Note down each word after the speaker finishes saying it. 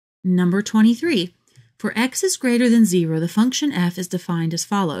Number 23. For x is greater than 0, the function f is defined as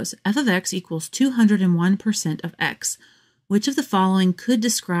follows. F of x equals 201% of x. Which of the following could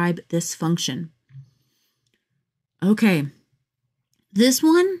describe this function? Okay, this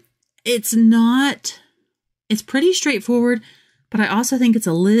one, it's pretty straightforward, but I also think it's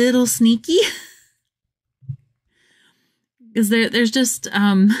a little sneaky. Because there's just,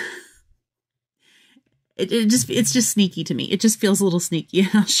 it's just sneaky to me. It just feels a little sneaky, and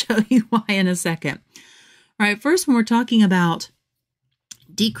I'll show you why in a second. All right, first, when we're talking about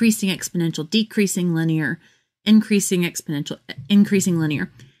decreasing exponential, decreasing linear, increasing exponential, increasing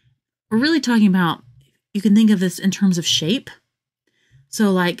linear, we're really talking about, you can think of this in terms of shape. So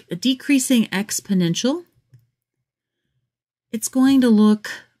like a decreasing exponential, it's going to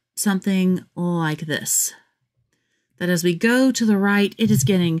look something like this. That as we go to the right, it is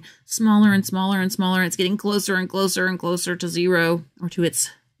getting smaller and smaller and smaller. It's getting closer and closer and closer to 0, or to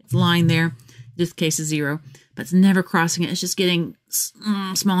its line there. In this case is 0, but it's never crossing it. It's just getting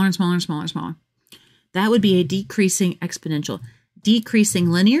smaller and smaller and smaller and smaller. That would be a decreasing exponential. Decreasing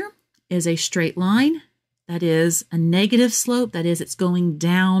linear is a straight line. That is a negative slope. That is, it's going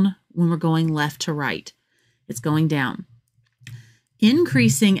down when we're going left to right. It's going down.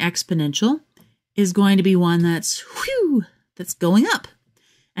 Increasing exponential is going to be one that's going up.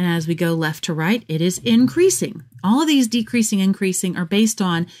 And as we go left to right, it is increasing. All of these decreasing, increasing are based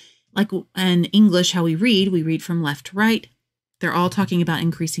on, like in English, how we read from left to right. They're all talking about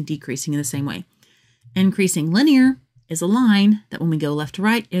increasing, decreasing in the same way. Increasing linear is a line that when we go left to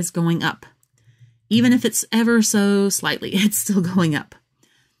right is going up. Even if it's ever so slightly, it's still going up.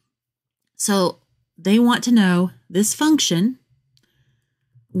 So they want to know this function,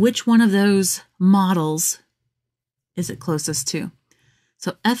 which one of those models is it closest to?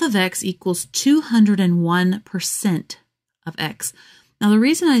 So f of x equals 201% of x. Now, the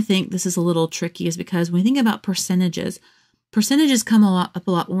reason I think this is a little tricky is because when we think about percentages, percentages come up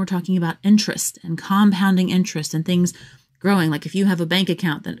a lot when we're talking about interest and compounding interest and things growing. Like if you have a bank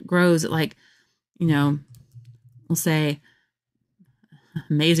account that grows at, like, you know, we'll say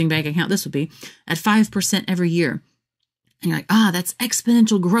amazing bank account, this would be at 5% every year. And you're like, that's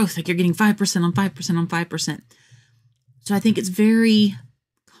exponential growth. Like you're getting 5% on 5% on 5%. So I think it's very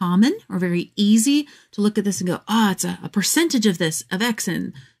common or very easy to look at this and go, it's a percentage of this, of X,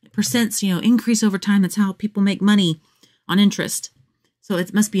 and percents, increase over time. That's how people make money on interest. So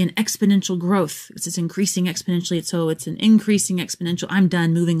it must be an exponential growth. It's increasing exponentially. So it's an increasing exponential. I'm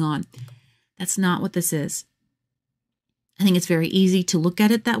done, moving on. That's not what this is. I think it's very easy to look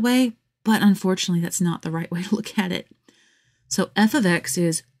at it that way, but unfortunately, that's not the right way to look at it. So f of x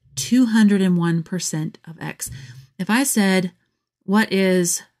is 201% of x. If I said, I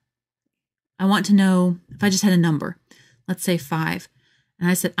want to know, if I just had a number, let's say 5, and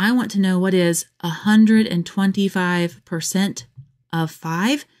I said, I want to know what is 125% of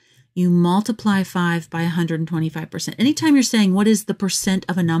 5, you multiply 5 by 125%. Anytime you're saying what is the percent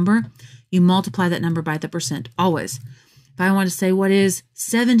of a number, you multiply that number by the percent, always. If I want to say what is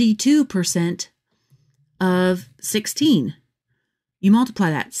 72% of 16, you multiply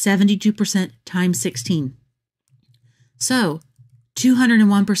that, 72% times 16. So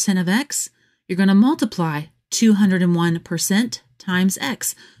 201% of x, you're going to multiply 201% times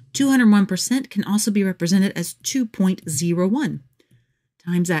x. 201% can also be represented as 2.01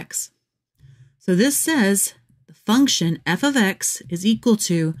 times x. So this says the function f of x is equal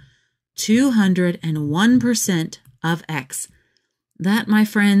to 201% of x. That, my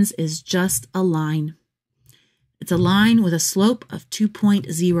friends, is just a line. It's a line with a slope of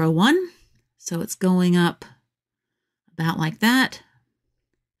 2.01, so it's going up about like that.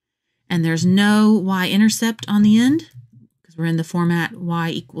 And there's no y-intercept on the end, because we're in the format y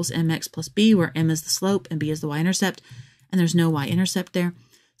equals mx plus b, where m is the slope and b is the y-intercept, and there's no y-intercept there.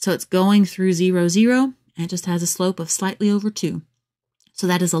 So it's going through 0, 0, and it just has a slope of slightly over 2. So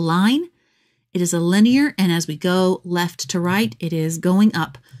that is a line. It is a linear, and as we go left to right, it is going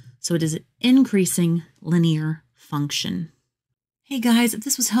up. So it is an increasing linear function. Hey guys, if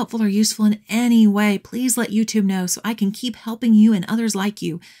this was helpful or useful in any way, please let YouTube know so I can keep helping you and others like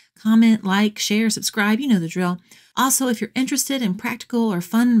you. Comment, like, share, subscribe, you know the drill. Also, if you're interested in practical or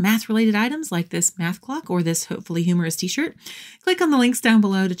fun math-related items like this math clock or this hopefully humorous t-shirt, click on the links down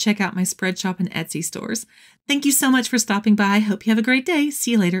below to check out my Spreadshop and Etsy stores. Thank you so much for stopping by. Hope you have a great day.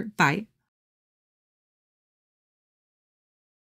 See you later. Bye.